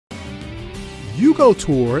UGO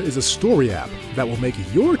Tour is a story app that will make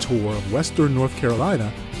your tour of Western North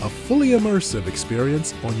Carolina a fully immersive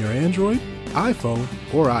experience on your Android, iPhone,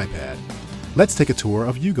 or iPad. Let's take a tour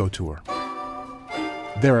of UGO Tour.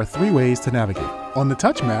 There are 3 ways to navigate. On the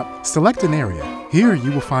touch map, select an area. Here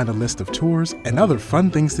you will find a list of tours and other fun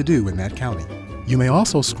things to do in that county. You may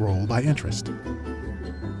also scroll by interest.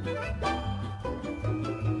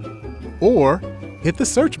 Or hit the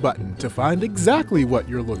search button to find exactly what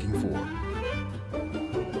you're looking for.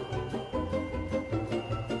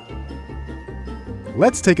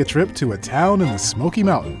 Let's take a trip to a town in the Smoky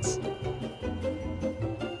Mountains.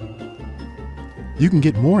 You can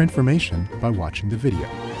get more information by watching the video.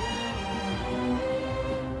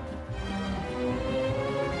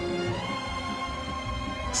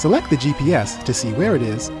 Select the GPS to see where it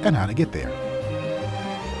is and how to get there.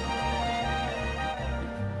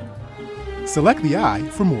 Select the eye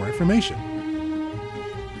for more information.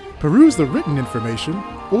 Peruse the written information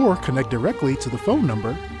or connect directly to the phone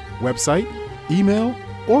number, website, email,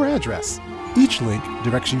 or address. Each link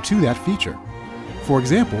directs you to that feature. For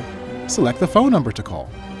example, select the phone number to call.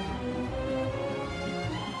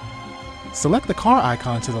 Select the car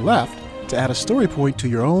icon to the left to add a story point to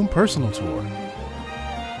your own personal tour.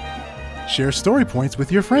 Share story points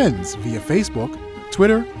with your friends via Facebook,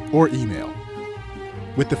 Twitter, or email.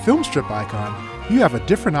 With the film strip icon, you have a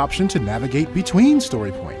different option to navigate between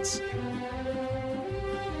story points.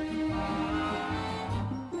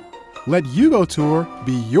 Let UGO Tour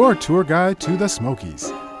be your tour guide to the Smokies.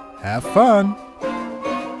 Have fun!